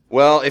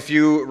Well, if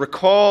you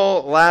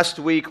recall, last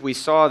week we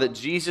saw that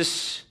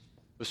Jesus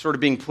was sort of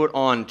being put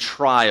on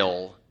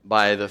trial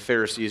by the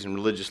Pharisees and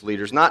religious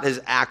leaders. Not his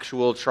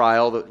actual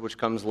trial, which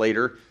comes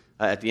later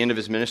at the end of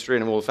his ministry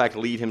and will in fact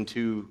lead him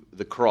to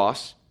the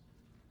cross.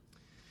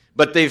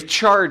 But they've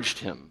charged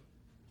him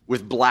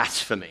with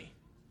blasphemy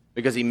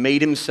because he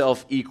made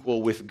himself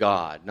equal with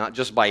God, not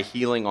just by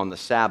healing on the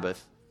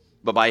Sabbath,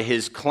 but by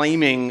his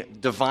claiming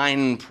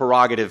divine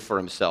prerogative for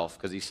himself,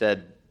 because he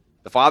said,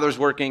 the Father's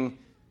working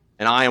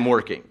and I am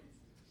working.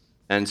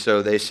 And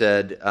so they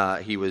said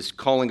he was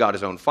calling God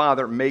his own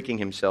Father, making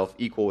himself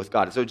equal with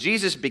God. So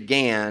Jesus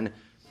began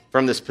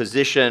from this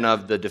position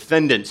of the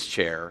defendant's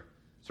chair,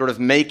 sort of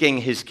making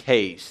his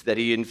case that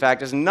he in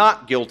fact is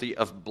not guilty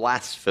of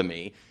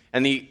blasphemy.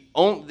 And the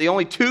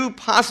only two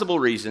possible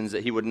reasons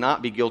that he would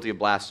not be guilty of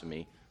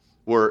blasphemy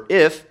were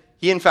if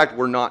he in fact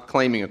were not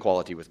claiming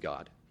equality with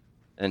God.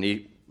 And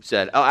he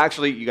said, oh,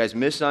 actually, you guys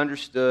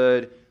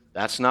misunderstood.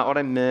 That's not what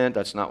I meant.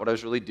 That's not what I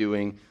was really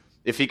doing.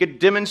 If he could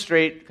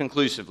demonstrate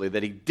conclusively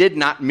that he did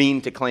not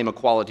mean to claim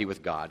equality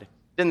with God,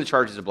 then the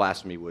charges of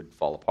blasphemy would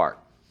fall apart.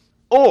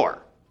 Or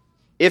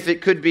if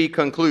it could be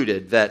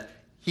concluded that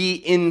he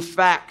in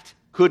fact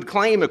could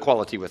claim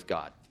equality with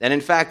God, and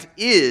in fact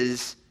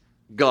is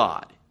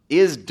God,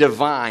 is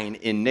divine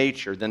in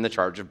nature, then the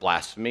charge of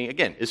blasphemy,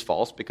 again, is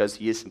false because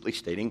he is simply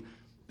stating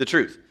the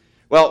truth.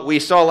 Well, we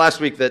saw last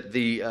week that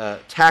the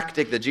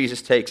tactic that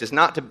Jesus takes is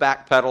not to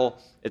backpedal.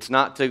 It's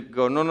not to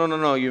go,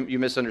 no, you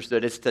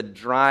misunderstood. It's to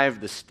drive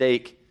the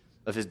stake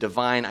of his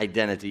divine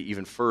identity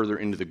even further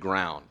into the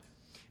ground.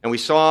 And we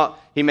saw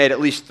he made at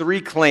least three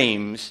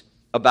claims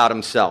about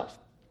himself.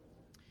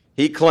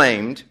 He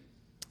claimed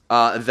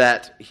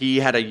that he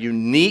had a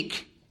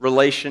unique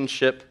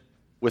relationship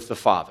with the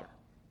Father.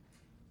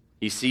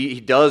 He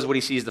does what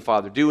he sees the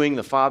Father doing.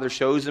 The Father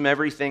shows him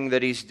everything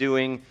that he's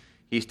doing.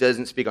 He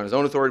doesn't speak on his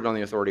own authority, but on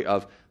the authority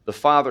of the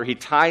Father. He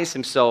ties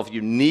himself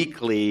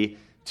uniquely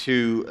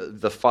to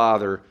the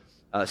Father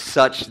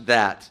such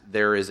that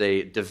there is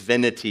a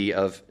divinity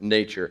of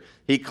nature.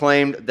 He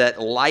claimed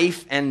that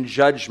life and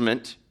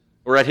judgment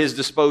were at his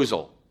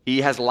disposal.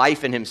 He has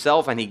life in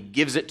himself, and he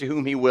gives it to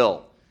whom he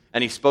will.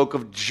 And he spoke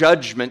of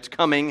judgment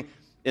coming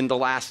in the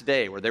last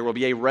day, where there will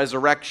be a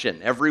resurrection.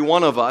 Every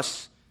one of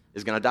us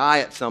is going to die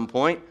at some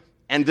point,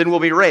 and then we'll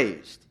be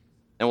raised.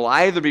 And we'll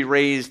either be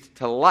raised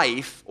to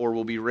life or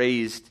we'll be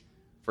raised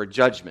for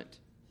judgment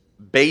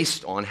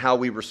based on how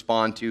we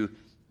respond to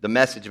the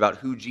message about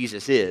who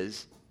Jesus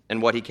is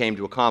and what he came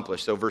to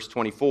accomplish. So verse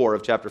 24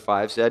 of chapter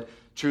 5 said,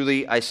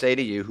 "Truly I say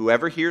to you,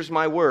 whoever hears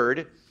my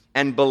word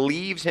and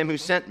believes him who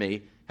sent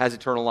me has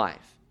eternal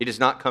life. He does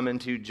not come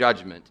into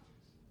judgment,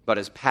 but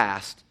is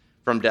passed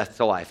from death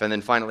to life." And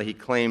then finally he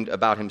claimed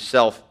about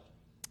himself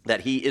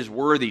that he is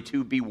worthy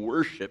to be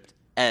worshipped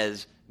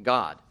as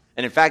God.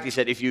 And in fact, he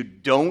said, if you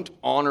don't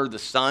honor the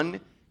Son,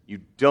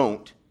 you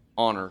don't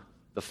honor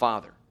the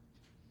Father.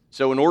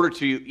 So in order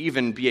to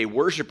even be a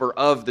worshiper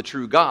of the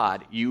true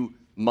God, you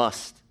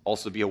must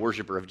also be a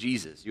worshiper of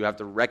Jesus. You have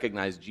to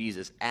recognize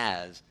Jesus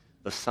as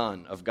the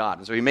Son of God.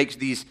 And so he makes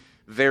these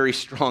very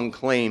strong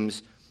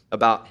claims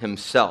about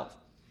himself.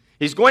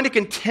 He's going to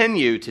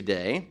continue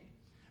today,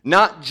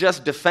 not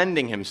just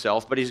defending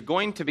himself, but he's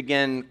going to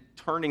begin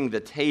turning the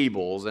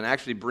tables and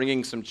actually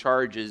bringing some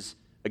charges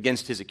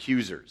against his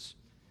accusers.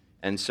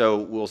 And so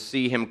we'll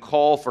see him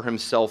call for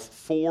himself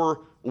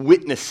 4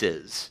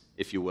 witnesses,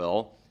 if you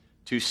will,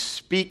 to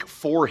speak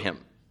for him,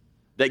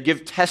 that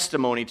give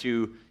testimony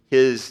to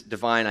his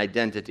divine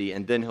identity,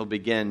 and then he'll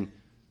begin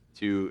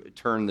to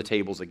turn the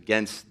tables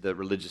against the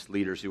religious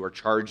leaders who are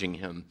charging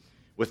him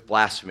with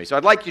blasphemy. So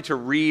I'd like you to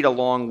read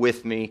along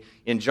with me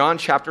in John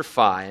chapter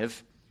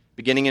 5,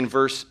 beginning in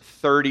verse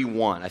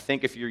 31. I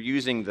think if you're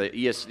using the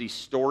ESV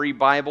Story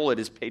Bible, it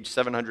is page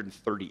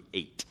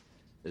 738.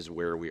 Is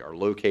where we are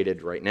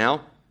located right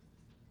now.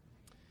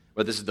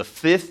 But this is the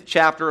 5th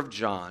chapter of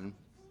John,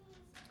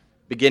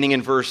 beginning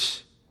in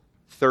verse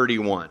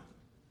 31.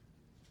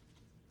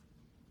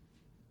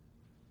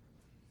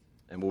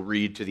 And we'll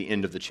read to the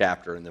end of the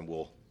chapter, and then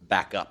we'll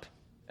back up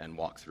and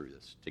walk through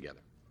this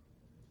together.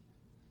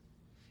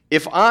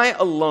 If I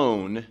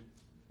alone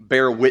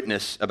bear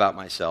witness about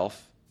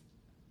myself,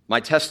 my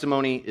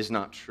testimony is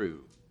not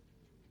true.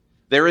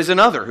 There is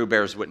another who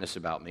bears witness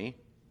about me,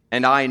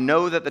 and I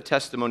know that the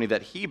testimony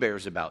that he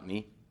bears about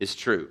me is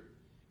true.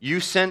 You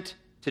sent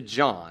to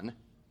John,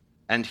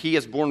 and he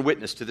has borne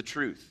witness to the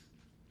truth.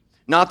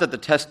 Not that the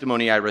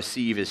testimony I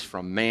receive is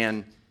from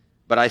man,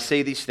 but I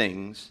say these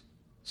things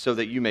so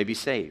that you may be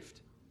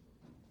saved.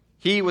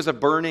 He was a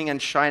burning and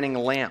shining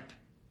lamp,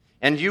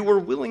 and you were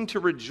willing to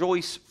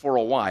rejoice for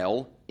a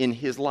while in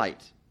his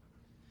light.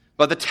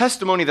 But the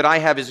testimony that I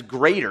have is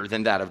greater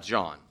than that of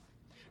John.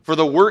 For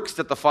the works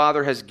that the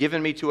Father has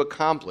given me to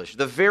accomplish,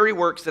 the very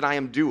works that I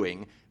am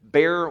doing,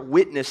 bear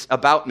witness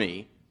about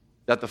me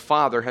that the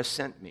Father has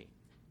sent me.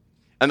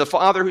 And the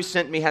Father who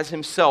sent me has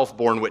himself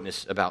borne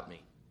witness about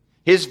me.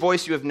 His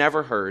voice you have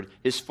never heard,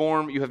 his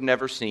form you have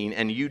never seen,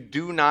 and you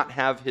do not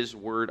have his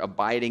word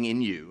abiding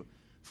in you,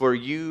 for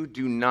you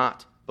do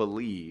not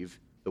believe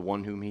the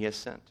one whom he has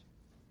sent.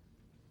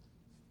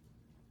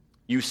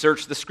 You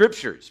search the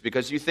Scriptures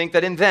because you think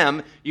that in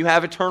them you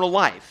have eternal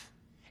life,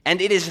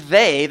 and it is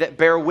they that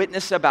bear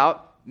witness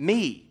about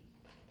me.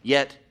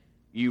 Yet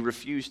you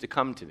refuse to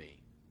come to me,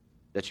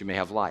 that you may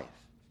have life.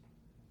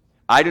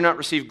 I do not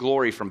receive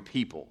glory from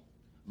people,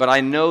 but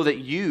I know that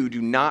you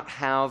do not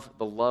have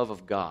the love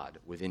of God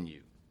within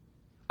you.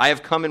 I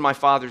have come in my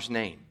Father's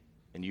name,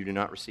 and you do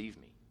not receive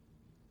me.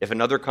 If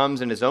another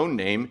comes in his own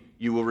name,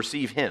 you will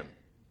receive him.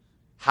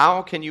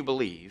 How can you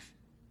believe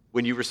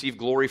when you receive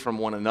glory from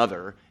one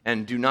another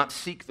and do not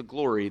seek the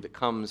glory that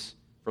comes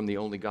from the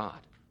only God?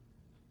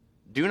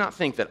 Do not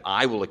think that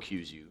I will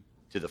accuse you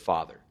to the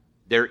Father.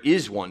 There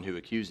is one who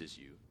accuses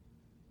you,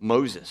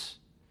 Moses,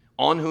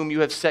 on whom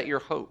you have set your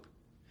hope.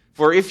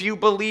 For if you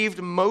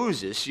believed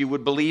Moses, you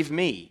would believe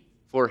me,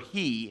 for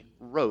he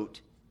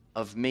wrote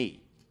of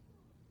me.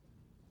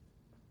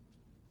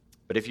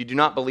 But if you do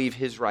not believe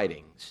his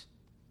writings,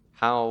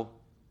 how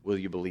will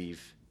you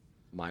believe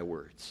my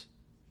words?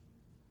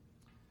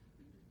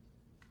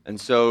 And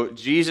so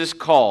Jesus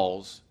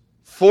calls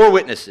 4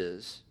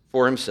 witnesses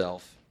for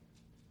himself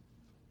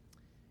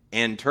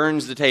and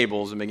turns the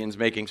tables and begins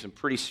making some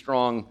pretty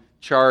strong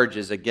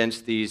charges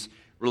against these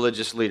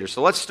religious leaders.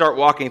 So let's start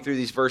walking through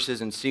these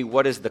verses and see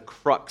what is the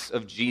crux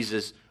of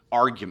Jesus'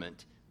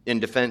 argument in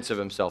defense of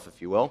himself,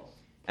 if you will,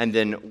 and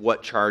then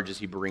what charges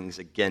he brings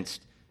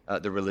against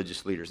the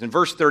religious leaders. In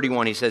verse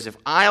 31, he says, "If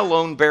I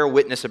alone bear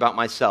witness about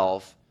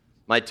myself,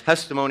 my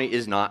testimony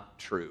is not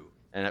true."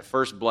 And at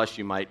first blush,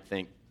 you might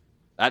think,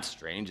 that's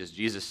strange. Is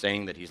Jesus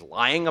saying that he's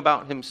lying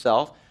about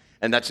himself?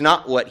 And that's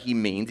not what he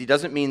means. He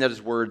doesn't mean that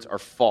his words are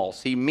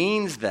false. He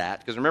means that,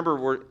 because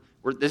remember,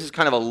 this is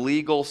kind of a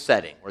legal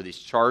setting where these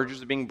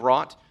charges are being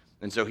brought,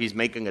 and so he's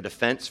making a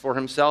defense for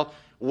himself.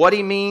 What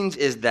he means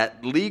is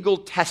that legal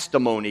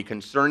testimony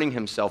concerning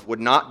himself would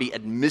not be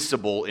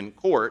admissible in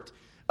court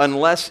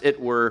unless it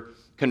were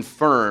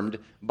confirmed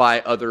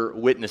by other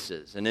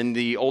witnesses. And in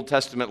the Old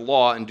Testament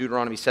law, in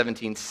Deuteronomy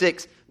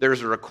 17:6,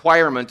 there's a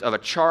requirement of a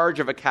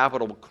charge of a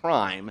capital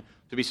crime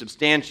to be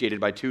substantiated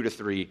by 2 to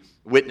 3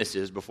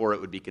 witnesses before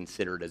it would be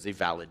considered as a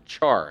valid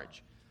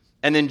charge.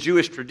 And then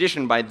Jewish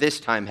tradition by this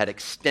time had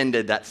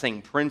extended that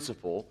same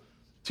principle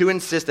to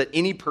insist that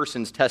any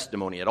person's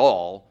testimony at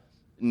all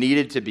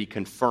needed to be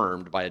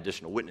confirmed by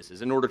additional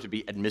witnesses in order to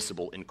be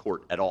admissible in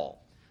court at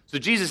all. So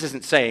Jesus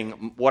isn't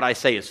saying what I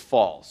say is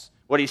false.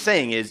 What he's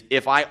saying is,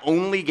 if I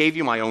only gave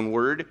you my own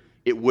word,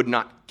 it would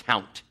not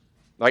count.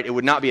 Right? It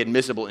would not be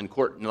admissible in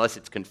court unless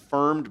it's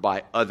confirmed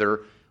by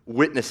other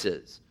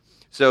witnesses.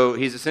 So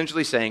he's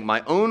essentially saying,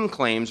 my own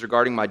claims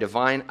regarding my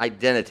divine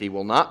identity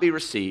will not be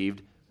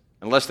received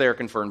unless they are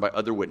confirmed by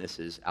other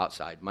witnesses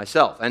outside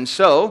myself. And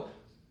so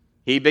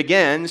he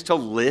begins to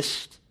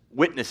list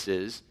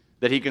witnesses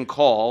that he can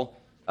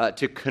call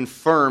to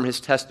confirm his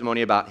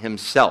testimony about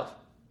himself.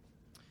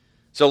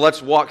 So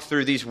let's walk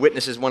through these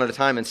witnesses one at a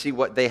time and see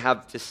what they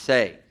have to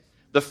say.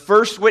 The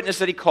first witness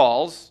that he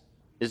calls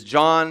is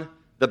John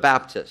the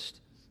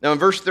Baptist. Now in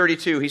verse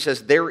 32, he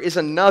says, "There is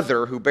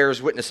another who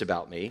bears witness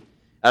about me,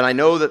 and I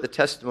know that the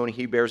testimony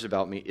he bears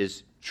about me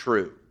is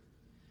true."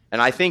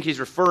 And I think he's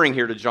referring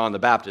here to John the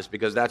Baptist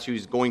because that's who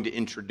he's going to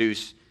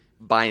introduce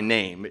by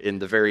name in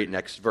the very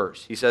next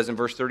verse. He says in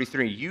verse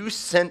 33, "You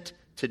sent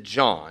to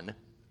John,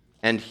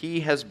 and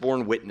he has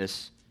borne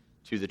witness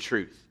to the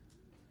truth."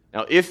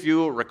 Now, if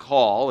you'll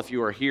recall, if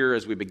you are here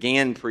as we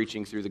began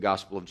preaching through the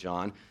Gospel of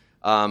John,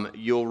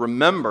 you'll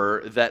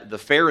remember that the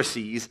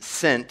Pharisees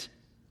sent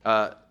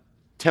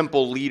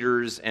temple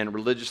leaders and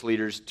religious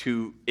leaders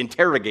to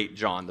interrogate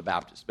John the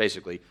Baptist,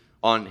 basically,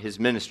 on his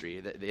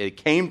ministry. They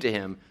came to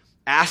him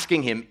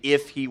asking him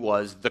if he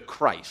was the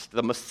Christ,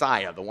 the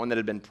Messiah, the one that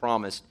had been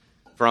promised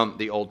from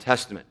the Old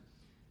Testament.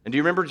 And do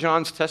you remember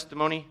John's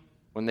testimony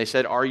when they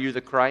said, "Are you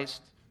the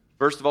Christ?"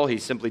 First of all, he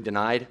simply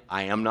denied,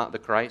 "I am not the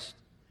Christ."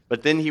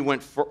 But then he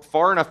went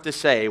far enough to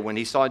say, when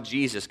he saw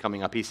Jesus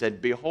coming up, he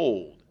said,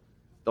 "Behold,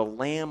 the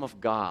Lamb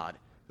of God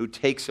who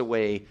takes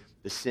away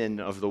the sin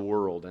of the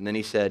world." And then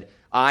he said,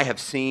 "I have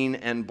seen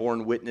and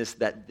borne witness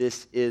that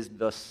this is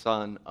the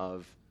Son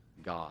of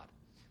God."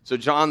 So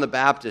John the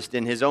Baptist,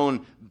 in his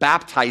own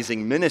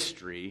baptizing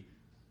ministry,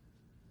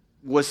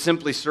 was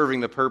simply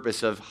serving the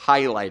purpose of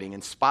highlighting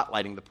and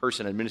spotlighting the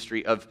person and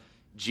ministry of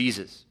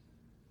Jesus.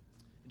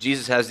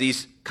 Jesus has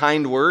these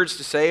kind words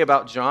to say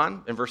about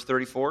John in verse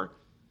 34.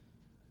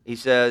 He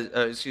says,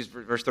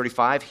 verse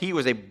 35, "He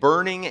was a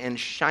burning and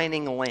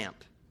shining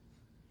lamp,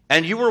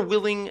 and you were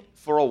willing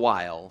for a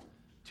while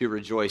to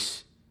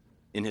rejoice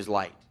in his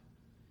light."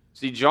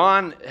 See,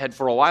 John had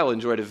for a while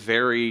enjoyed a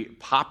very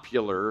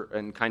popular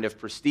and kind of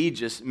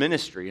prestigious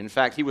ministry. In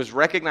fact, he was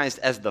recognized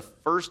as the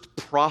first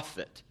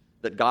prophet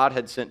that God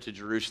had sent to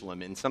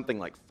Jerusalem in something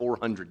like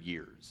 400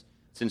 years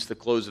since the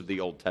close of the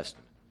Old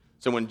Testament.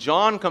 So when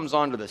John comes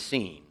onto the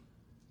scene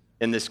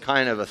in this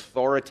kind of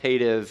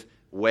authoritative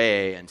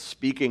way and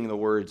speaking the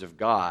words of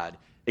God,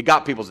 it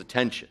got people's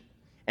attention.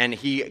 And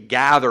he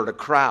gathered a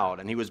crowd,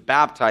 and he was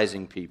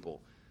baptizing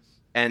people.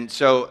 And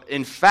so,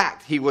 in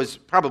fact, he was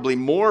probably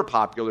more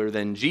popular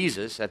than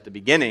Jesus at the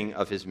beginning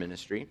of his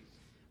ministry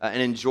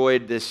and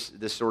enjoyed this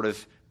sort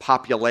of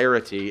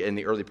popularity in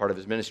the early part of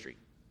his ministry.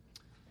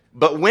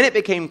 But when it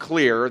became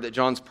clear that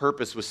John's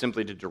purpose was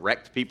simply to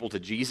direct people to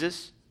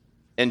Jesus,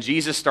 and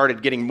Jesus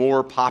started getting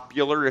more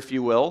popular, if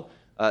you will,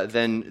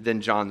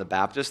 than John the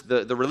Baptist,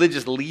 the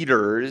religious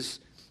leaders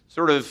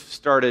sort of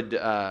started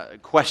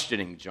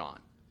questioning John.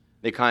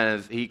 He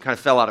kind of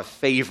fell out of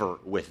favor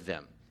with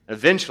them.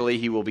 Eventually,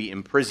 he will be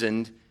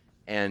imprisoned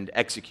and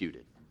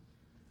executed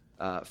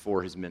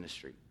for his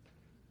ministry.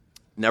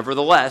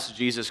 Nevertheless,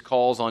 Jesus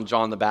calls on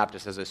John the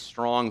Baptist as a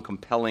strong,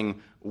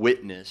 compelling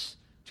witness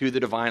to the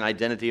divine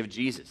identity of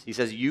Jesus. He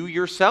says, you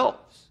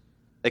yourselves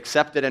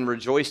accepted and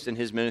rejoiced in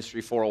his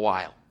ministry for a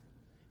while.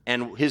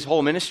 And his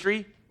whole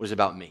ministry was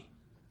about me.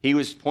 He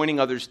was pointing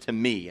others to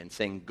me and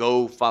saying,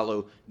 go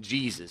follow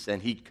Jesus.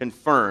 And he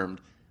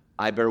confirmed,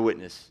 I bear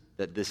witness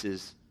that this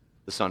is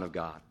the Son of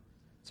God.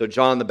 So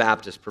John the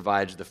Baptist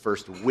provides the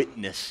first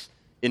witness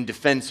in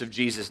defense of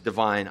Jesus'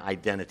 divine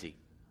identity.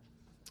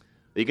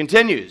 He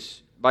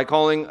continues by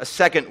calling a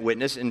second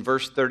witness in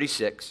verse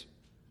 36.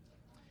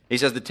 He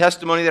says, the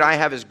testimony that I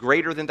have is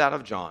greater than that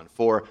of John,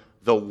 for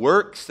the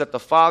works that the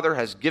Father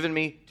has given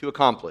me to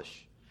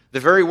accomplish, the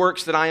very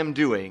works that I am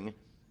doing,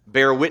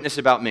 bear witness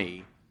about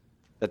me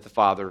that the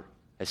Father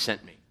has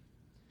sent me.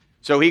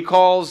 So he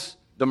calls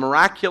the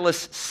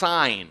miraculous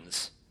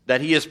signs that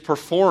he is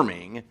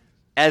performing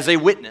as a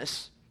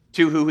witness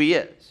to who he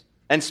is,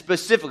 and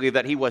specifically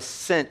that he was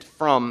sent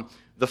from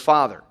the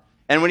Father.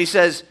 And when he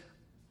says,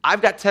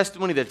 I've got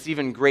testimony that's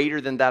even greater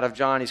than that of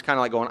John, he's kind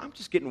of like going, I'm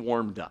just getting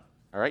warmed up.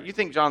 All right, you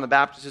think John the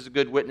Baptist is a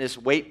good witness?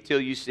 Wait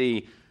till you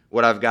see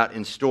what I've got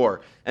in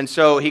store. And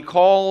so he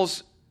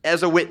calls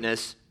as a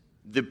witness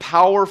the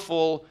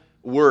powerful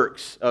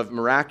works of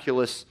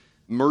miraculous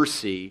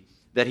mercy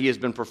that he has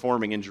been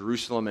performing in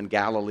Jerusalem and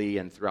Galilee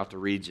and throughout the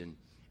region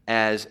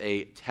as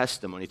a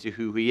testimony to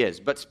who he is.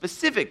 But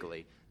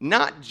specifically,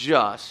 not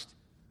just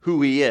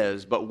who he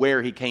is, but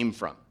where he came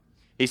from.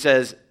 He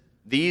says,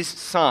 these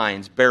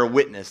signs bear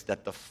witness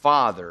that the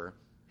Father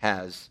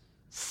has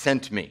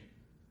sent me.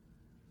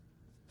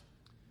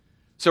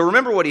 So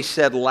remember what he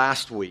said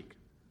last week.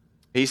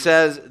 He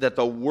says that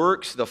the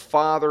works the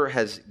Father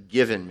has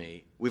given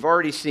me. We've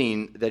already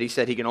seen that he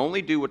said he can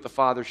only do what the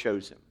Father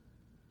shows him.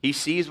 He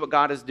sees what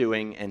God is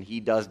doing, and he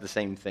does the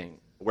same thing.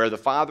 Where the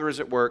Father is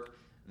at work,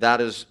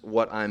 that is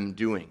what I'm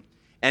doing.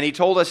 And he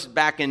told us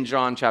back in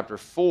John chapter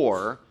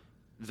 4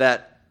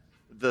 that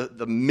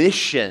the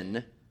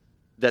mission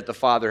that the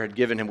Father had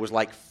given him was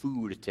like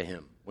food to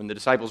him. When the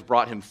disciples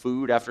brought him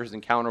food after his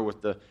encounter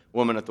with the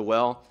woman at the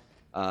well,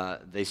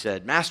 they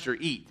said, Master,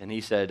 eat. And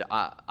he said,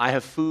 I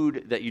have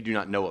food that you do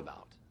not know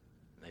about.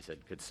 And they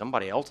said, could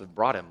somebody else have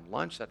brought him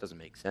lunch? That doesn't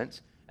make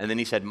sense. And then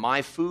he said,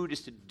 my food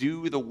is to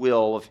do the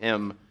will of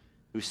him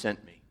who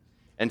sent me.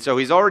 And so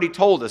he's already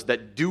told us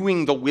that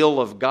doing the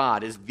will of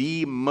God is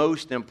the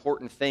most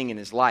important thing in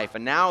his life.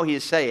 And now he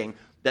is saying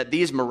that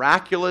these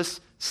miraculous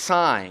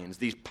signs,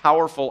 these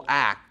powerful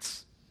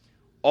acts,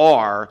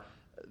 are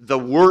the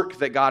work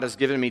that God has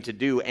given me to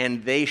do,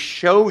 and they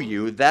show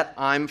you that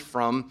I'm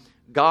from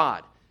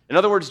God. In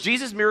other words,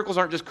 Jesus' miracles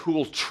aren't just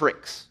cool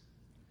tricks.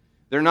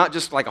 They're not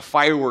just like a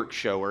fireworks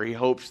show where he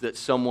hopes that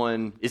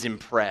someone is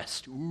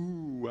impressed.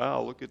 Ooh,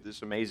 wow, look at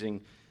this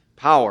amazing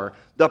power.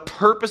 The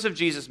purpose of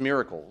Jesus'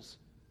 miracles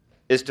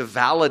is to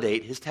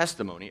validate his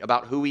testimony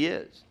about who he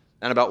is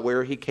and about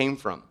where he came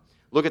from.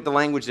 Look at the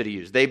language that he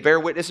used. They bear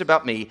witness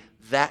about me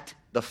that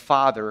the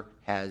Father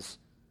has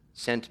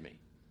sent me.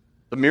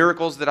 The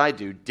miracles that I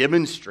do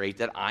demonstrate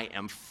that I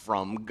am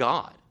from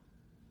God.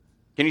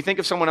 Can you think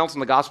of someone else in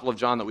the Gospel of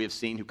John that we have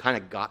seen who kind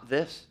of got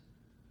this?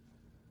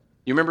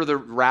 You remember the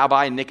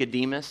rabbi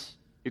Nicodemus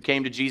who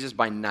came to Jesus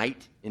by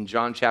night in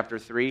John chapter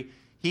 3?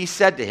 He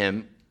said to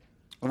him,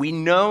 we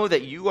know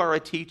that you are a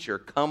teacher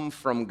come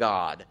from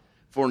God,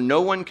 for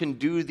no one can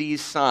do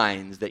these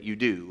signs that you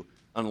do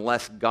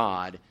unless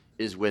God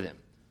is with him.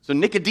 So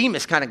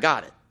Nicodemus kind of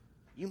got it.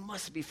 You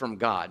must be from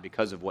God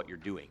because of what you're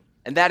doing.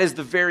 And that is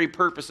the very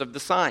purpose of the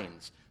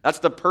signs. That's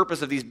the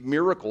purpose of these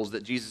miracles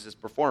that Jesus is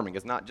performing.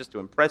 It's not just to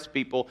impress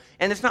people,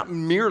 and it's not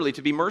merely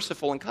to be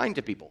merciful and kind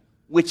to people,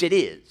 which it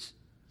is.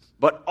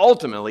 But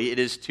ultimately, it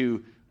is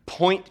to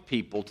point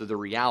people to the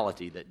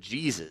reality that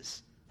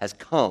Jesus has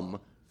come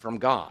from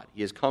God.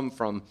 He has come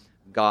from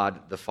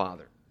God the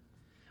Father.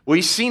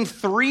 We've seen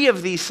 3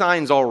 of these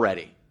signs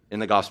already in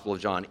the Gospel of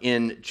John.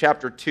 In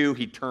chapter 2,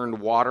 he turned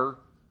water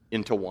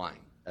into wine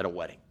at a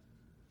wedding.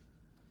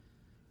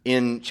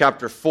 In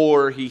chapter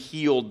 4, he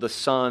healed the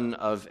son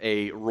of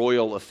a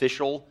royal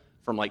official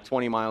from like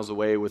 20 miles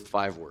away with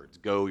 5 words.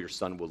 Go, your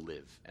son will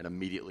live. And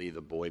immediately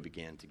the boy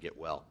began to get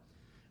well.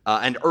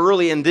 And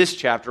early in this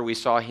chapter, we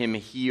saw him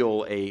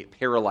heal a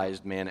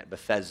paralyzed man at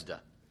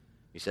Bethesda.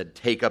 He said,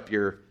 take up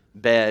your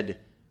bed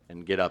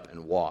and get up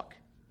and walk.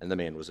 And the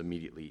man was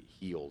immediately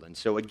healed. And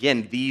so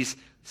again, these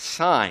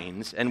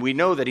signs, and we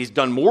know that he's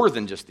done more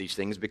than just these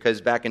things, because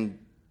back in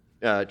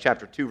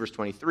chapter 2, verse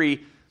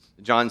 23,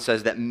 John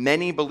says that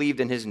many believed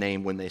in his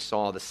name when they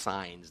saw the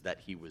signs that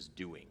he was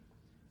doing.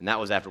 And that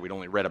was after we'd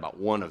only read about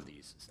one of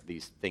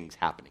these things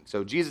happening.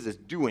 So Jesus is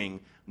doing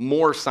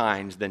more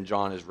signs than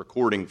John is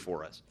recording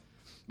for us.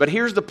 But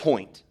here's the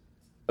point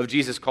of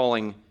Jesus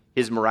calling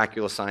his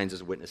miraculous signs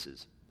as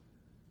witnesses.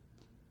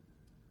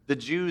 The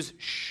Jews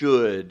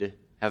should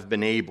have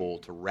been able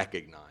to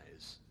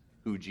recognize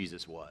who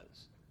Jesus was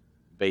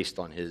based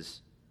on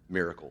his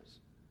miracles.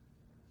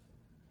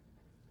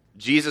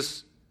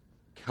 Jesus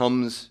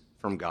comes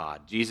from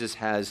God. Jesus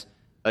has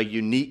a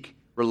unique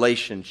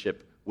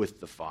relationship with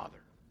the Father.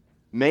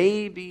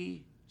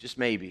 Maybe, just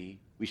maybe,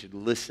 we should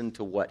listen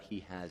to what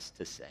he has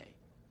to say.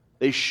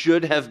 They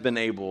should have been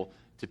able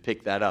to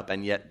pick that up,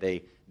 and yet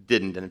they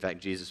didn't. And in fact,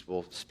 Jesus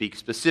will speak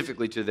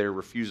specifically to their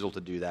refusal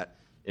to do that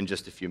in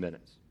just a few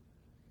minutes.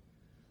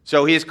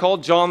 So he has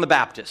called John the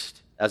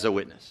Baptist as a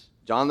witness.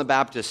 John the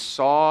Baptist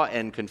saw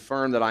and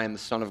confirmed that I am the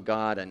Son of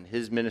God, and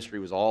his ministry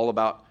was all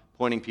about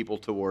pointing people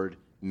toward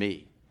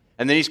me.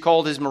 And then he's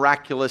called his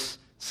miraculous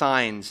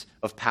signs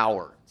of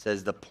power. It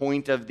says the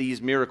point of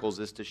these miracles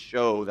is to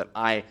show that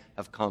I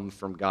have come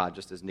from God,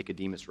 just as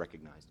Nicodemus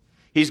recognized.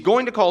 He's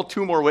going to call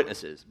two more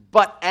witnesses,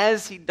 but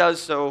as he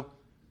does so,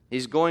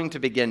 he's going to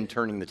begin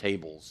turning the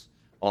tables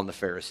on the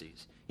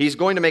Pharisees. He's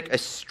going to make a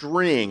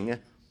string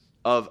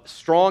of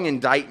strong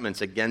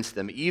indictments against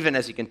them, even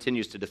as he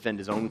continues to defend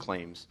his own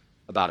claims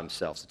about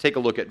himself. So take a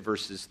look at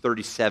verses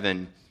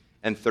 37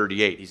 and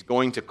 38. He's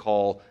going to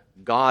call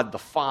God the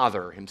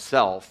Father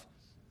himself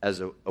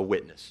as a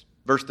witness.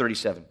 Verse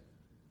 37.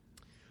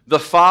 The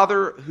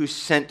Father who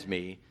sent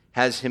me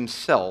has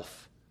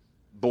himself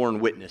borne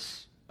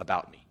witness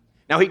about me.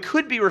 Now he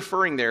could be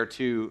referring there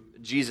to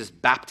Jesus'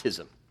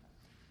 baptism,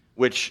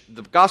 which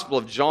the Gospel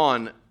of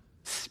John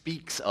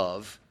speaks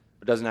of,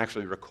 but doesn't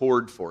actually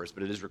record for us,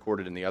 but it is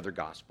recorded in the other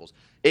Gospels.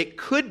 It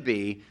could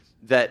be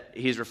that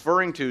he's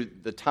referring to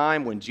the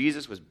time when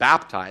Jesus was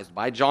baptized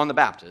by John the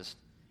Baptist,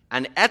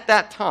 and at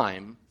that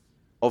time,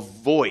 a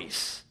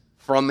voice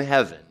from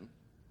heaven,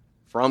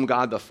 from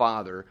God the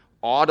Father,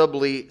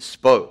 audibly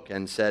spoke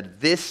and said,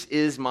 "This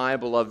is my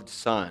beloved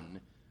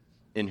Son,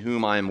 in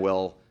whom I am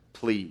well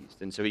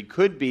pleased." And so he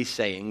could be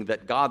saying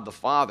that God the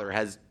Father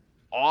has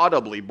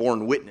audibly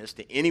borne witness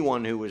to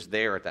anyone who was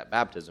there at that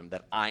baptism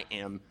that I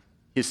am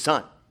his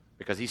Son,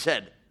 because he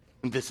said,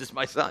 "This is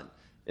my Son,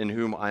 in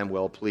whom I am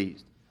well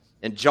pleased."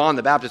 And John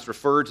the Baptist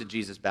referred to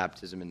Jesus'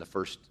 baptism in the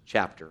first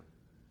chapter,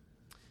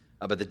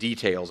 but the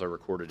details are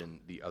recorded in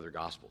the other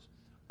Gospels.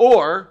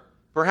 Or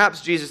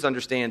perhaps Jesus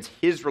understands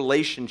his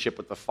relationship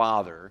with the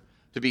Father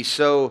to be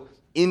so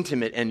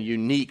intimate and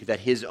unique that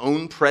his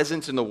own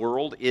presence in the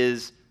world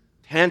is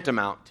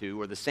tantamount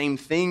to, or the same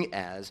thing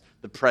as,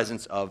 the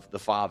presence of the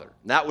Father.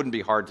 And that wouldn't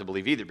be hard to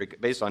believe either,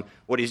 based on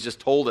what he's just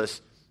told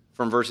us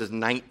from verses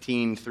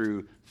 19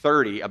 through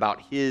 30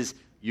 about his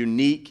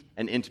unique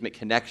and intimate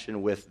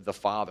connection with the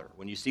Father.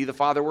 When you see the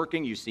Father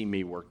working, you see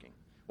me working.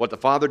 What the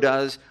Father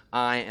does,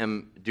 I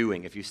am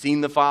doing. If you've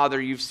seen the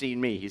Father, you've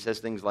seen me. He says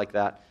things like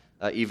that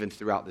even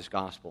throughout this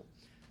gospel.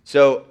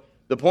 So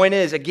the point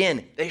is,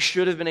 again, they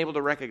should have been able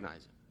to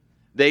recognize him.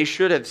 They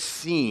should have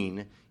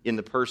seen in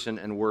the person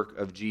and work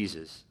of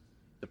Jesus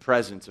the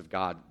presence of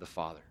God the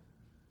Father.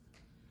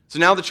 So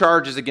now the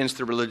charges against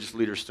the religious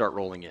leaders start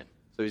rolling in.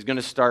 So he's going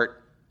to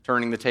start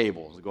turning the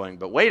tables, going,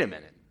 but wait a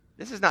minute.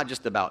 This is not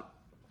just about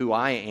who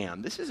I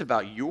am. This is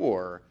about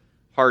your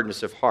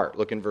hardness of heart.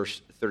 Look in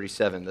verse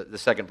 37, the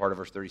second part of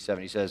verse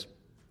 37. He says,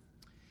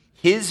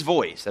 his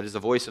voice, that is the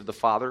voice of the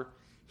Father,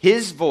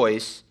 his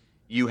voice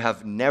you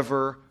have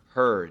never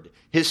heard.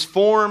 His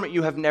form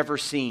you have never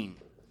seen.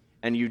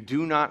 And you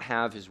do not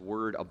have his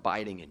word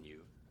abiding in you,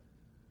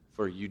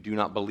 for you do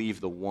not believe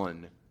the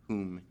one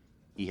whom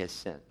he has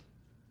sent.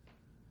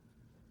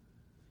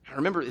 Now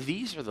remember,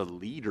 these are the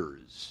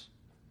leaders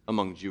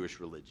among Jewish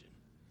religion.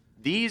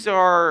 These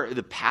are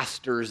the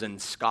pastors and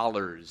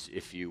scholars,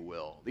 if you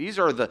will. These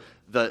are the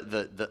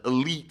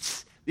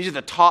elites. These are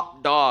the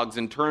top dogs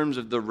in terms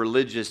of the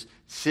religious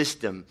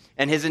system.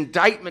 And his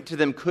indictment to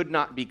them could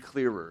not be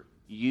clearer.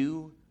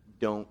 You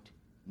don't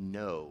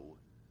know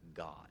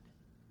God.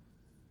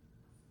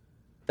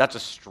 That's a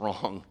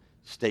strong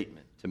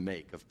statement to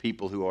make of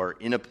people who are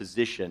in a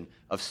position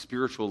of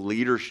spiritual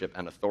leadership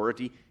and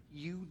authority.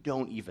 You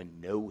don't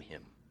even know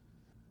him.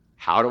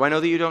 How do I know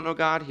that you don't know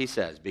God? He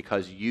says,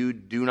 because you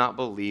do not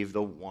believe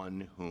the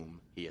one whom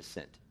he has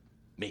sent,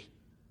 me.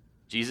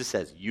 Jesus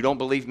says, you don't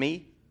believe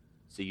me,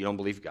 so you don't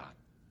believe God.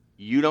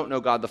 You don't know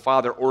God the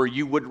Father, or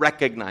you would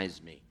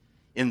recognize me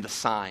in the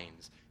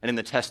signs and in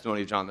the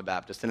testimony of John the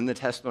Baptist and in the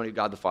testimony of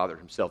God the Father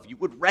himself. You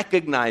would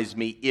recognize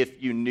me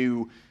if you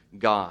knew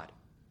God.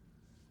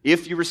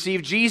 If you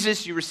receive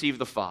Jesus, you receive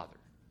the Father.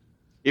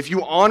 If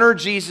you honor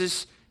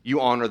Jesus,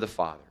 you honor the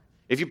Father.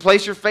 If you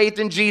place your faith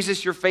in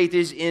Jesus, your faith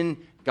is in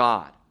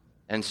God.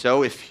 And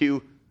so if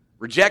you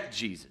reject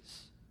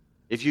Jesus,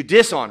 if you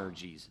dishonor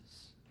Jesus,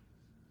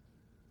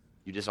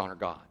 you dishonor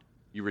God.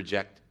 You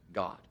reject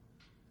God.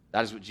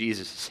 That is what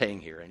Jesus is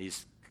saying here. And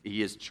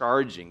he is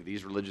charging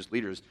these religious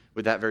leaders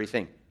with that very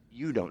thing.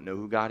 You don't know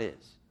who God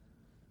is.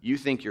 You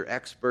think you're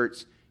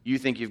experts. You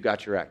think you've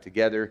got your act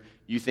together.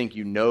 You think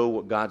you know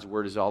what God's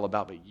word is all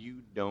about, but you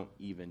don't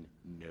even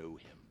know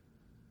him.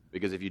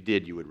 Because if you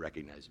did, you would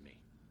recognize me.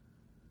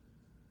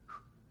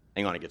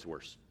 Hang on, it gets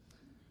worse.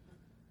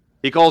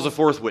 He calls a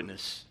fourth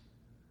witness,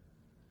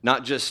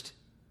 not just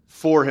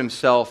for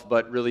himself,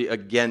 but really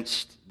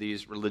against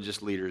these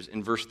religious leaders.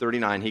 In verse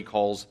 39, he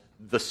calls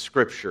the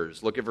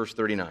Scriptures. Look at verse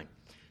 39.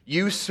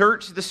 You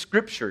search the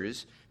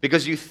Scriptures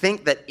because you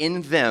think that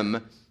in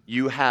them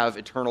you have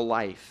eternal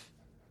life,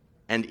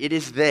 and it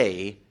is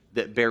they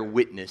that bear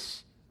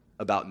witness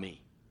about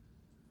me.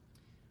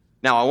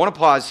 Now, I want to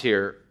pause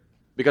here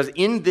because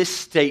in this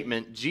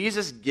statement,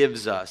 Jesus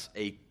gives us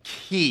a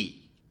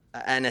key,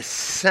 an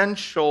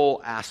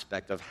essential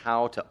aspect of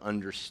how to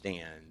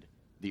understand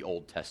the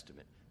Old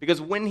Testament.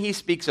 Because when he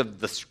speaks of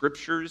the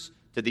Scriptures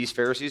to these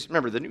Pharisees,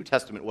 remember, the New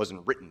Testament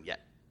wasn't written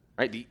yet.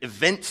 Right? The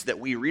events that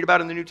we read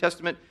about in the New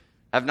Testament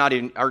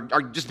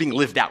are just being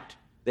lived out.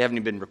 They haven't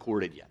even been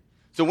recorded yet.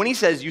 So when he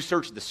says you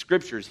search the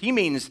Scriptures, he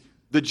means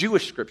the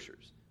Jewish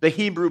Scriptures, the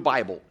Hebrew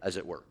Bible, as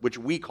it were, which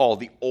we call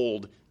the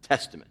Old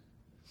Testament.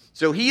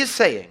 So he is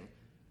saying,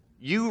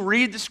 you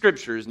read the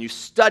Scriptures and you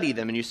study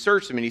them and you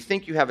search them and you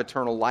think you have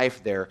eternal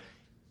life there,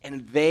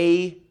 and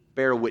they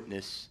bear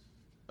witness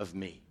of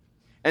me.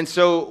 And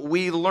so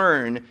we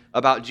learn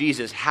about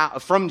Jesus,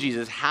 from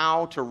Jesus,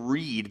 how to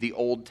read the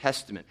Old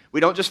Testament. We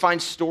don't just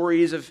find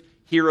stories of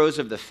heroes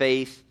of the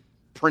faith,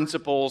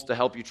 principles to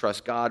help you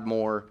trust God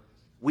more.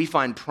 We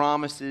find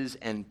promises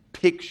and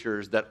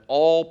pictures that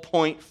all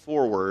point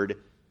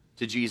forward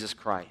to Jesus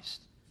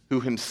Christ, who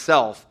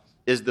himself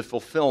is the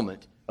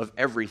fulfillment of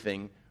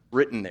everything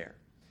written there.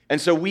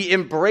 And so we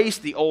embrace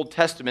the Old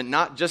Testament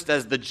not just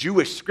as the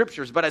Jewish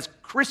Scriptures, but as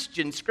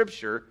Christian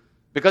Scripture,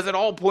 because it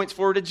all points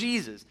forward to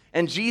Jesus.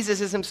 And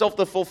Jesus is himself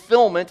the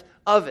fulfillment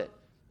of it.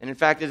 And in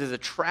fact, it is a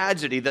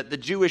tragedy that the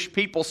Jewish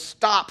people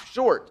stop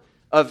short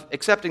of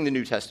accepting the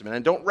New Testament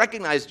and don't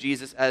recognize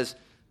Jesus as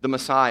the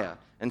Messiah.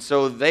 And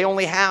so they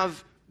only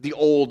have the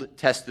Old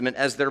Testament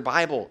as their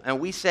Bible. And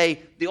we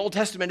say the Old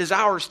Testament is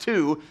ours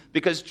too,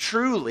 because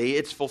truly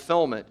its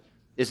fulfillment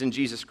is in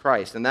Jesus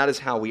Christ. And that is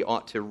how we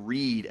ought to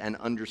read and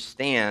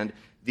understand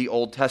the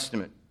Old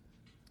Testament.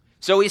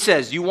 So he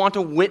says, you want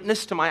a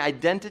witness to my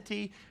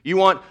identity? You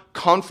want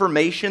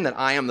confirmation that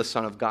I am the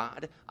Son of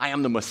God? I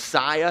am the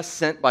Messiah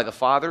sent by the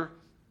Father?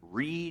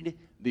 Read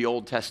the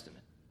Old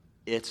Testament.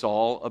 It's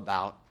all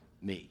about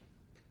me.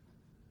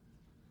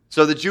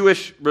 So the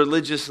Jewish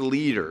religious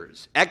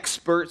leaders,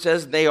 experts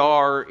as they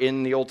are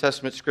in the Old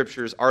Testament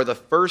Scriptures, are the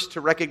first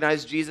to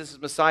recognize Jesus as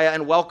Messiah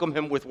and welcome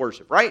him with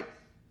worship, right?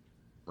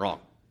 Wrong.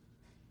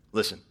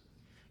 Listen,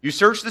 you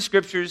search the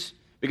Scriptures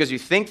because you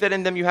think that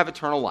in them you have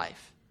eternal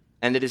life,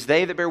 and it is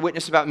they that bear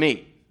witness about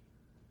me.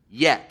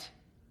 Yet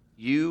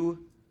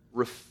you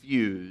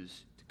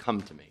refuse to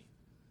come to me,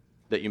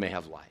 that you may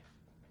have life.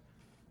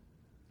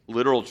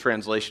 Literal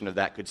translation of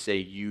that could say,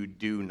 you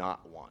do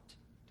not want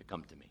to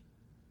come to me.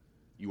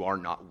 You are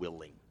not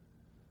willing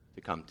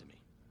to come to me.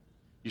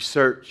 You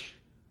search,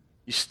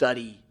 you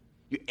study,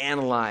 you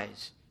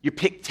analyze, you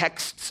pick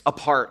texts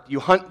apart,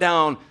 you hunt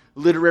down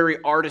literary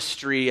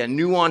artistry and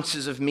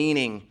nuances of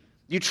meaning.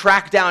 You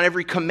track down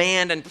every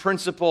command and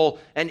principle,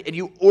 and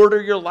you order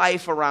your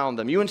life around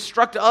them. You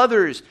instruct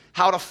others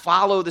how to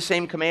follow the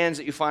same commands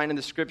that you find in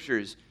the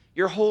Scriptures.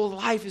 Your whole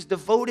life is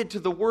devoted to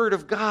the Word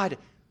of God,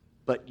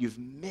 but you've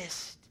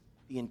missed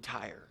the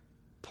entire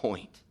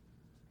point.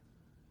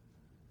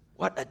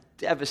 What a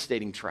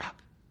devastating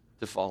trap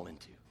to fall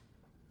into.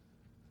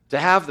 To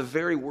have the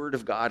very Word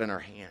of God in our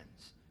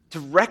hands, to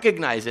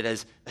recognize it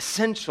as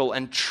essential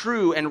and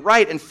true and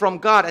right and from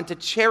God, and to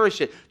cherish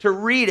it, to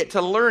read it,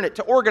 to learn it,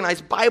 to organize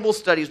Bible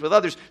studies with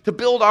others, to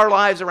build our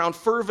lives around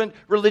fervent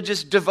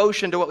religious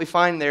devotion to what we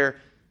find there,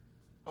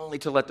 only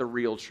to let the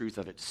real truth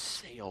of it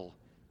sail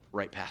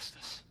right past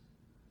us.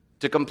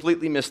 To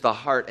completely miss the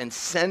heart and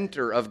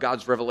center of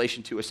God's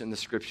revelation to us in the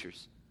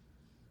Scriptures.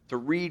 To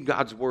read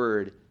God's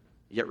Word,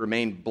 yet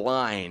remain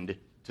blind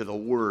to the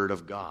Word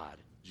of God,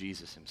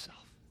 Jesus himself.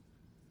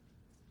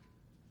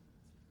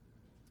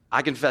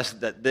 I confess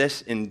that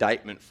this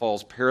indictment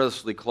falls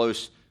perilously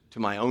close to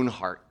my own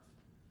heart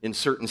in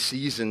certain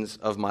seasons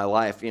of my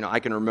life. I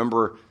can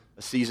remember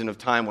a season of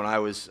time when I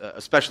was,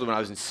 especially when I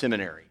was in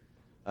seminary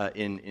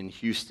in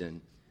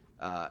Houston,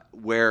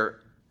 where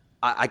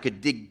I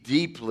could dig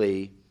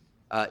deeply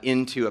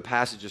into a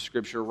passage of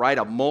Scripture, write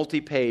a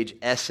multi-page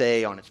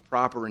essay on its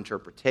proper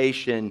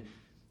interpretation,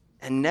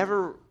 and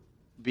never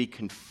be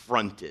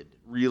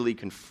really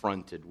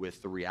confronted with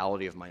the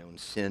reality of my own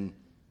sin,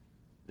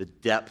 the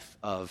depth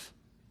of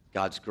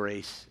God's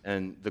grace,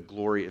 and the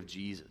glory of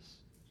Jesus.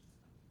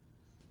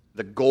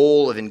 The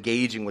goal of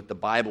engaging with the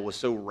Bible was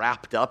so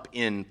wrapped up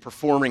in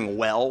performing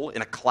well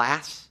in a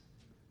class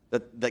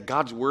that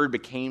God's Word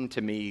became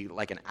to me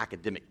like an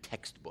academic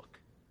textbook,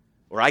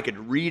 where I could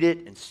read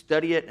it and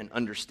study it and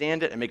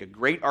understand it and make a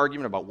great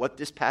argument about what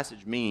this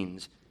passage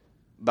means,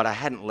 but I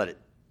hadn't let it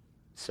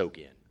soak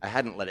in. I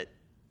hadn't let it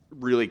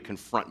really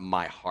confront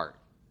my heart.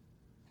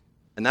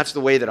 And that's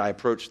the way that I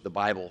approached the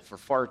Bible for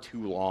far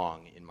too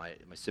long in my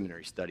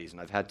seminary studies,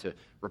 and I've had to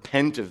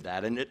repent of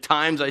that. And at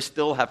times I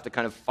still have to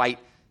kind of fight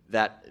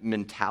that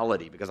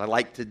mentality because I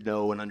like to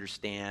know and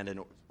understand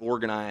and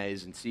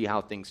organize and see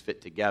how things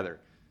fit together.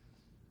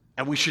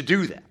 And we should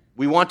do that.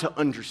 We want to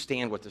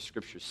understand what the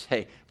Scriptures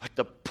say, but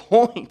the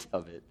point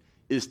of it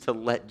is to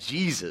let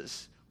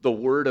Jesus, the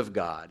Word of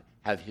God,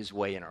 have His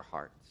way in our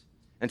hearts.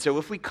 And so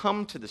if we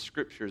come to the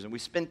Scriptures and we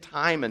spend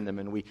time in them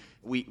and we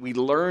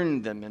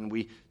learn them and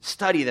we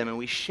study them and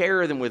we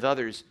share them with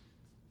others,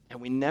 and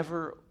we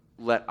never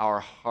let our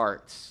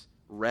hearts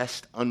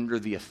rest under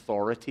the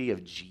authority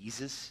of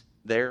Jesus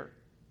there,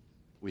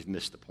 we've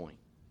missed the point.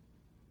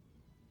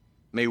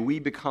 May we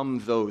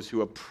become those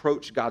who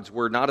approach God's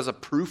Word not as a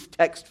proof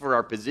text for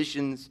our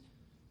positions,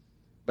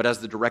 but as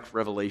the direct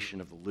revelation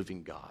of the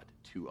living God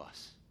to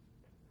us.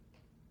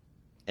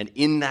 And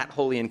in that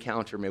holy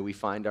encounter, may we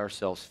find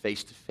ourselves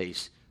face to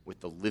face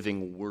with the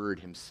living Word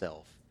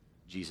Himself,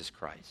 Jesus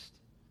Christ,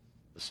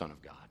 the Son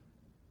of God.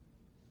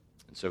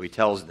 And so He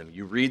tells them,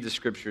 you read the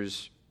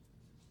Scriptures,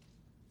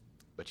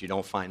 but you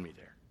don't find me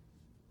there.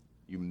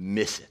 You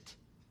miss it.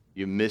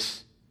 You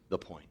miss the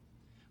point.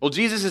 Well,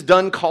 Jesus is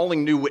done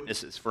calling new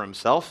witnesses for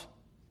Himself.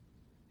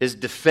 His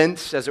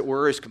defense, as it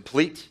were, is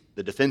complete.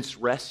 The defense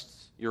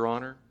rests, Your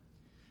Honor.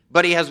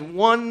 But He has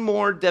one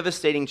more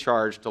devastating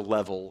charge to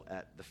level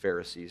at the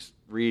Pharisees.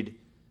 Read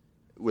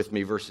with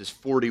me verses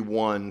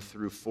 41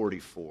 through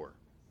 44.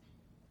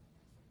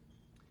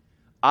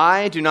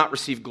 I do not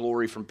receive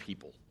glory from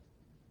people,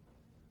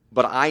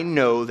 but I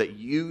know that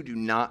you do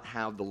not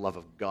have the love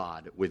of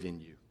God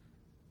within you.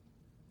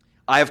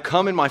 I have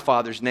come in my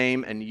Father's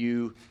name, and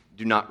you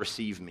do not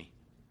receive me.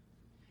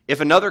 If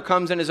another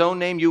comes in his own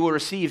name, you will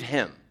receive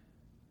him.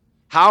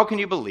 How can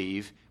you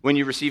believe when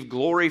you receive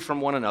glory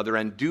from one another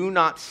and do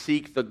not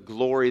seek the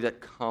glory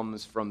that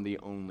comes from the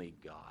only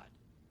God?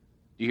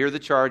 Do you hear the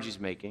charge he's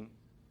making?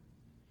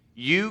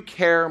 You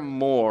care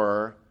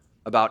more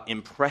about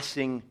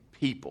impressing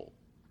people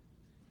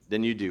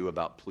than you do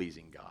about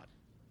pleasing God.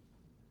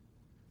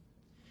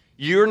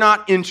 You're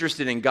not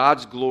interested in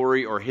God's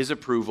glory or His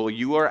approval.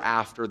 You are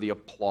after the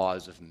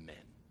applause of men.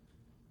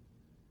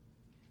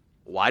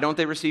 Why don't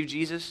they receive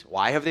Jesus?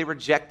 Why have they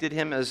rejected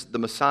Him as the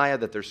Messiah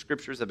that their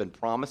Scriptures have been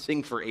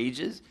promising for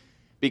ages?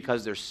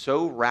 Because they're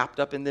so wrapped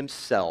up in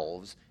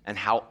themselves and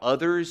how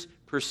others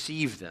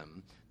perceive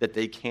them that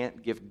they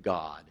can't give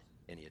God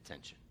any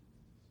attention.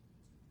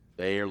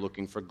 They are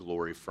looking for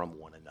glory from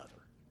one another.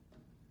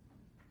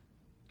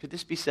 Could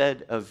this be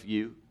said of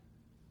you?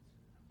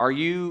 Are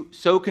you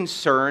so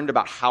concerned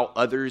about how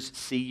others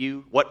see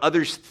you, what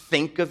others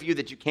think of you,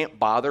 that you can't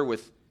bother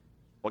with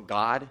what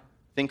God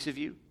thinks of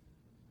you?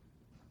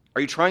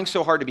 Are you trying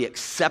so hard to be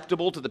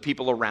acceptable to the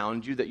people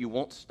around you that you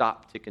won't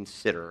stop to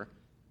consider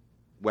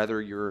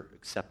whether you're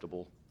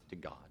acceptable to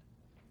God?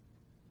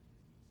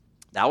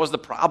 That was the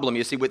problem,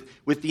 you see,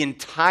 with the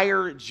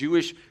entire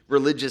Jewish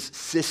religious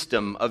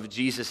system of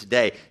Jesus'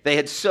 day. They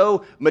had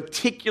so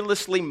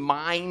meticulously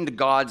mined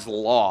God's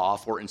law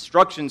for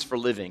instructions for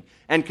living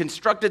and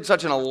constructed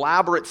such an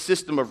elaborate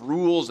system of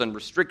rules and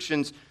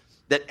restrictions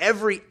that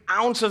every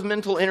ounce of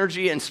mental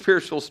energy and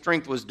spiritual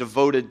strength was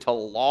devoted to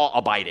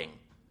law-abiding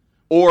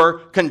or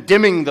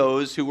condemning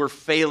those who were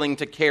failing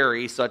to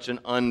carry such an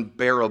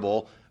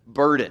unbearable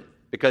burden.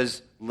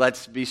 Because,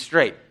 let's be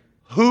straight,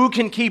 who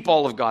can keep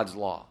all of God's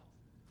law?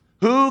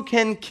 Who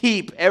can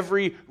keep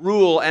every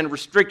rule and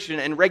restriction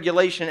and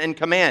regulation and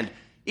command?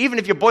 Even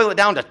if you boil it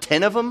down to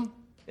 10 of them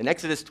in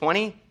Exodus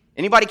 20,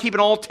 anybody keeping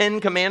all 10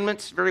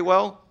 commandments very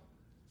well?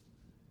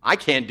 I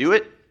can't do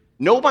it.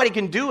 Nobody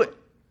can do it.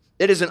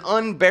 It is an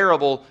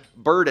unbearable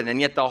burden,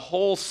 and yet the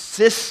whole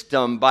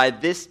system by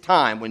this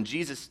time, when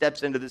Jesus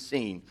steps into the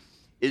scene,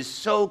 is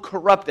so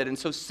corrupted and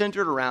so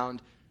centered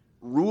around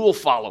rule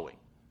following,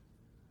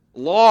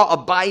 law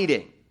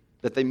abiding,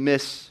 that they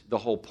miss the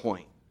whole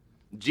point.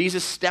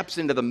 Jesus steps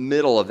into the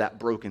middle of that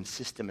broken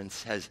system and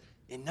says,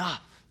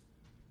 enough.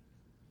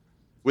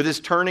 With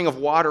his turning of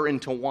water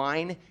into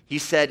wine, he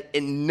said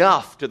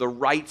enough to the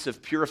rites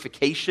of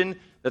purification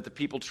that the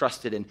people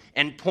trusted in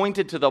and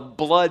pointed to the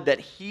blood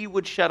that he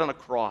would shed on a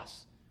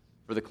cross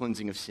for the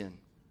cleansing of sin.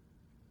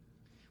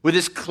 With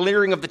his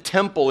clearing of the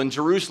temple in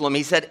Jerusalem,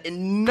 he said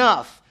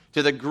enough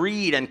to the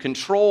greed and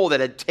control that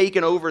had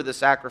taken over the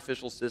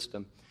sacrificial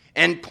system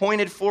and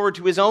pointed forward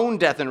to his own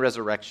death and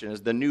resurrection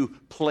as the new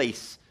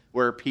place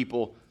where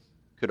people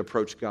could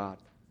approach God.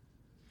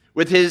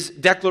 With his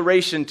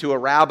declaration to a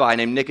rabbi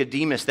named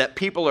Nicodemus that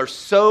people are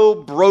so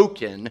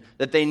broken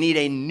that they need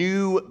a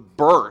new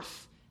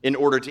birth in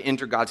order to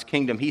enter God's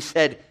kingdom, he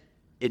said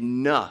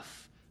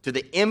enough to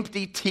the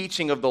empty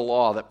teaching of the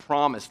law that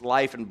promised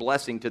life and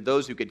blessing to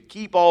those who could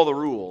keep all the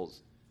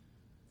rules,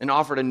 and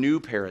offered a new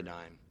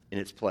paradigm in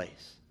its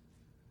place: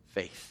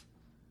 faith.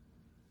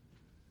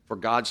 For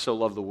God so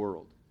loved the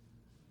world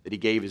that he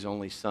gave his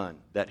only Son,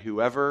 that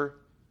whoever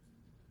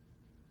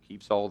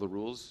keeps all the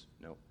rules?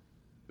 No.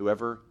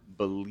 Whoever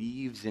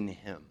believes in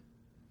him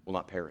will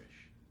not perish,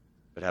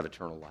 but have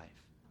eternal life.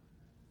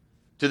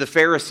 To the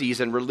Pharisees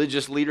and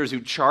religious leaders who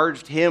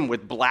charged him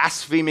with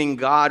blaspheming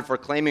God for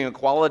claiming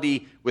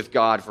equality with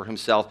God for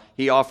himself,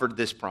 he offered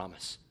this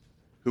promise: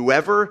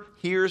 whoever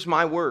hears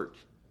my word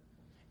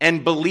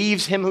and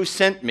believes him who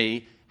sent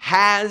me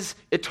has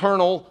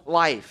eternal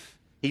life.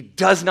 He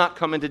does not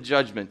come into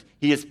judgment.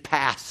 He is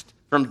passed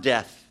from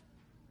death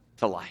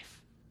to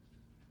life.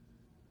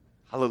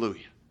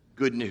 Hallelujah.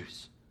 Good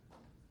news.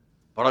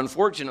 But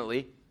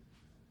unfortunately,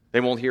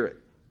 they won't hear it.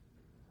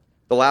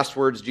 The last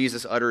words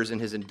Jesus utters in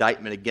his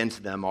indictment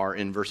against them are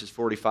in verses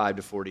 45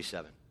 to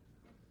 47.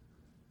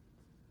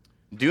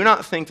 Do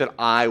not think that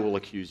I will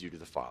accuse you to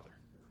the Father.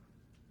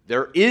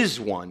 There is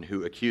one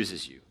who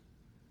accuses you,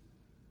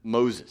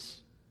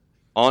 Moses,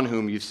 on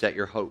whom you've set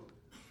your hope.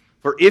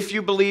 For if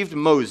you believed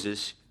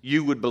Moses,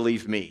 you would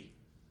believe me,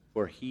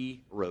 for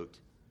he wrote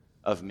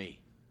of me.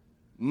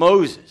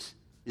 Moses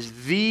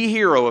is the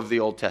hero of the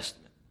Old Testament.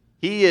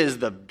 He is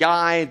the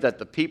guy that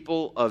the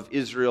people of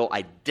Israel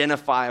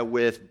identify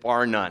with,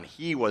 bar none.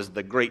 He was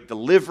the great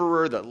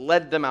deliverer that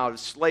led them out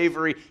of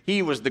slavery.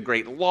 He was the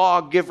great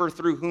lawgiver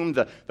through whom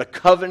the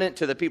covenant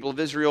to the people of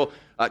Israel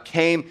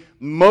came.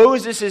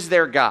 Moses is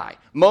their guy.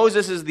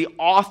 Moses is the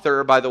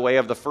author, by the way,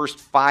 of the first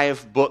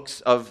 5 books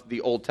of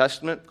the Old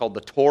Testament, called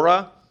the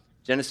Torah,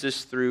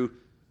 Genesis through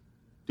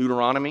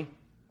Deuteronomy.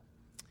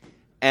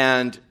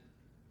 And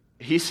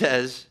he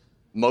says,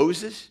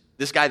 Moses,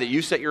 this guy that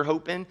you set your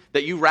hope in,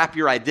 that you wrap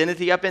your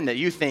identity up in, that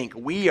you think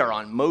we are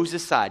on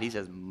Moses' side, he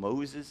says,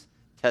 Moses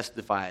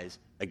testifies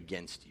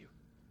against you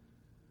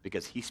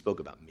because he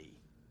spoke about me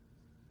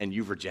and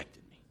you've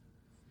rejected me.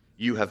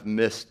 You have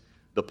missed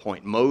the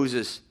point.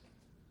 Moses,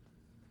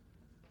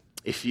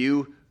 if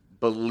you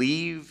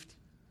believed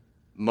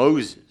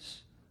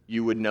Moses,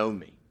 you would know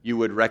me. You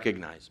would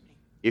recognize me.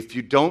 If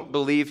you don't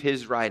believe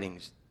his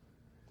writings,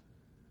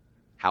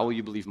 how will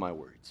you believe my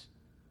words?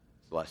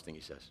 That's the last thing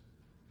he says.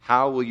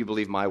 How will you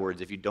believe my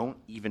words if you don't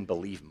even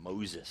believe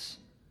Moses?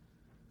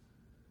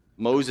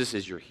 Moses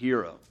is your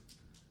hero.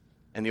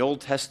 And the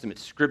Old Testament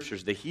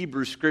scriptures, the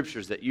Hebrew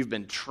scriptures that you've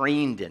been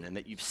trained in and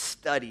that you've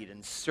studied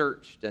and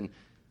searched and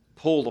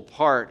pulled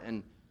apart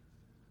and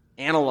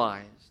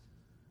analyzed,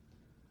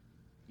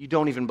 you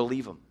don't even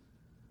believe them.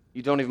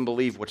 You don't even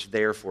believe what's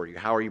there for you.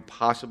 How are you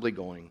possibly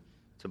going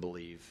to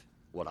believe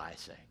what I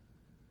say?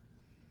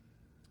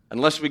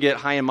 Unless we get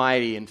high and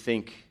mighty and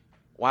think,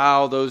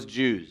 wow, those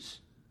Jews,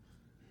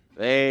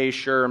 they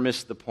sure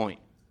missed the point.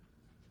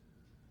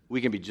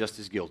 We can be just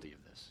as guilty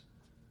of this.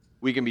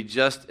 We can be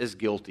just as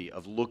guilty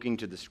of looking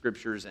to the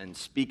scriptures and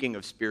speaking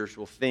of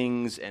spiritual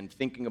things and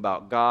thinking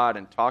about God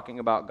and talking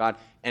about God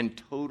and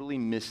totally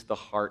miss the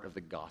heart of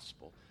the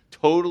gospel.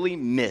 Totally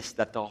miss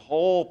that the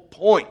whole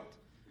point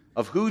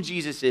of who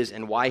Jesus is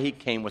and why he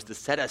came was to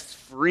set us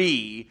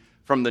free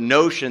from the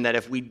notion that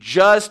if we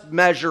just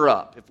measure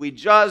up, if we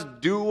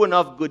just do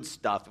enough good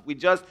stuff, if we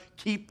just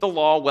keep the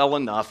law well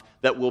enough,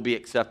 that we'll be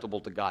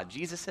acceptable to God.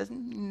 Jesus says,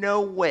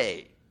 no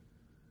way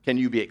can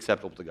you be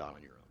acceptable to God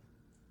on your own.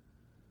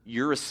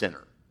 You're a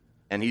sinner,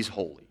 and he's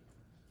holy.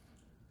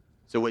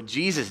 So what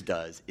Jesus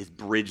does is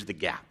bridge the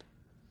gap.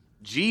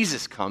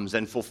 Jesus comes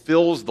and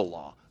fulfills the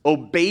law,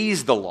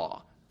 obeys the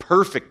law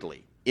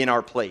perfectly in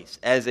our place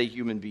as a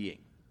human being.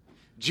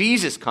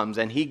 Jesus comes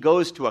and he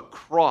goes to a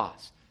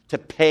cross to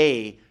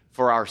pay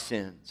for our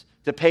sins,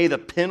 to pay the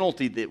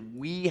penalty that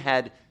we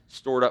had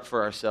stored up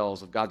for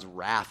ourselves of God's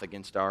wrath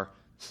against our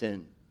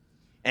sin.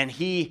 And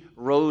he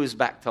rose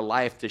back to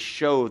life to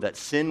show that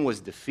sin was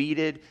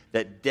defeated,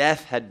 that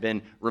death had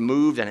been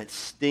removed, and its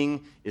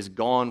sting is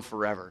gone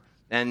forever.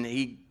 And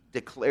he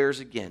declares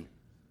again,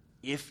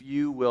 if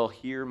you will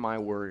hear my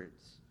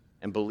words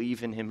and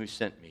believe in him who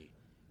sent me,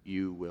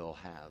 you will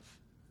have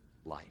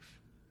life.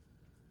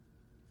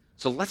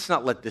 So let's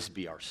not let this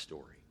be our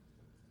story.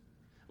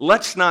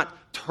 Let's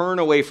not turn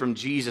away from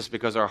Jesus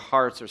because our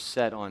hearts are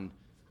set on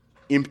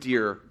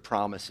emptier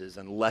promises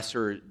and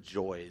lesser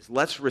joys.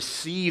 Let's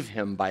receive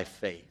him by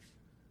faith,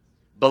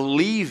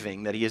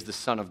 believing that he is the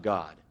Son of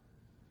God,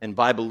 and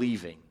by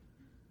believing,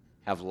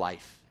 have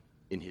life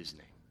in his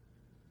name.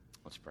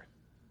 Let's pray.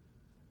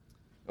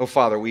 Oh,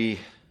 Father, we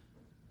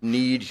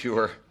need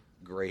your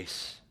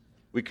grace.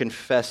 We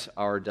confess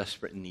our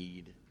desperate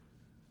need.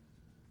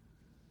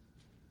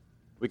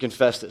 We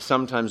confess that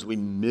sometimes we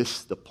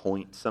miss the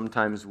point.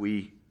 Sometimes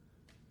we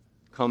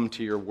come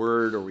to your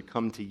word, or we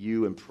come to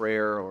you in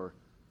prayer, or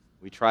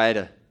we try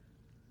to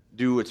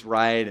do what's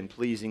right and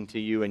pleasing to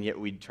you, and yet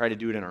we try to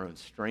do it in our own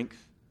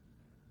strength.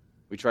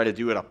 We try to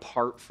do it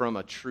apart from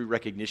a true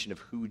recognition of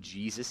who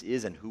Jesus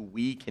is and who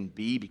we can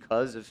be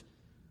because of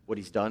what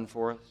he's done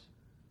for us.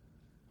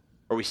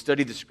 Or we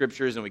study the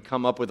scriptures and we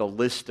come up with a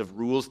list of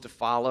rules to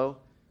follow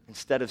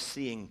instead of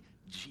seeing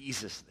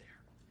Jesus there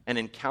and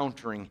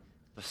encountering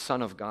the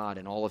Son of God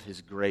in all of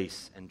his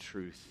grace and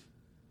truth,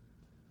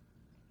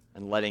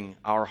 and letting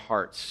our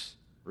hearts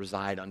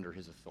reside under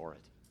his authority.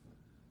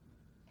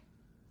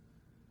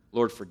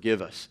 Lord,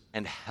 forgive us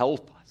and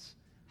help us.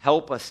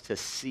 Help us to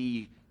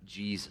see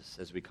Jesus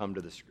as we come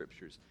to the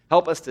Scriptures.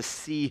 Help us to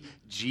see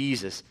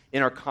Jesus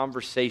in our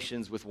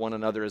conversations with one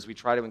another as we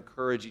try to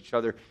encourage each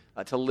other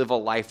to live a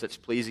life that's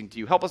pleasing to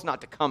you. Help us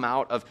not to come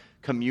out of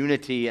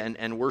community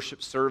and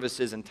worship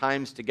services and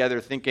times together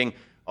thinking,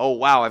 oh,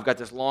 wow, I've got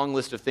this long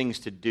list of things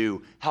to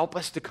do. Help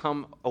us to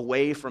come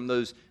away from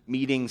those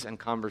meetings and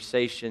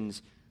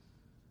conversations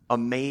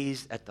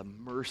amazed at the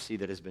mercy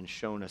that has been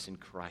shown us in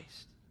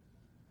Christ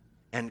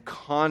and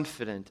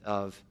confident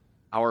of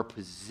our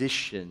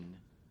position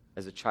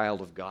as a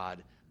child of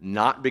God,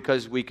 not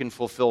because we can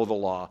fulfill the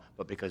law,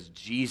 but because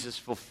Jesus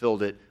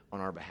fulfilled it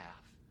on our behalf.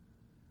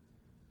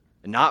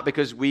 And not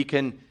because we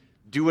can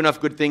do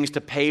enough good things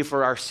to pay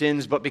for our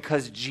sins, but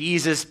because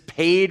Jesus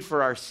paid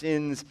for our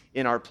sins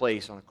in our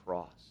place on a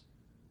cross.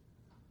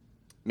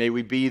 May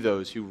we be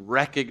those who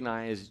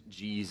recognize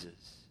Jesus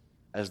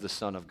as the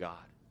Son of God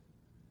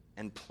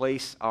and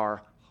place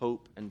our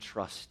hope and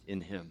trust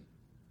in him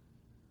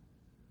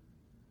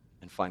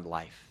and find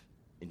life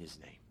in his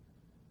name.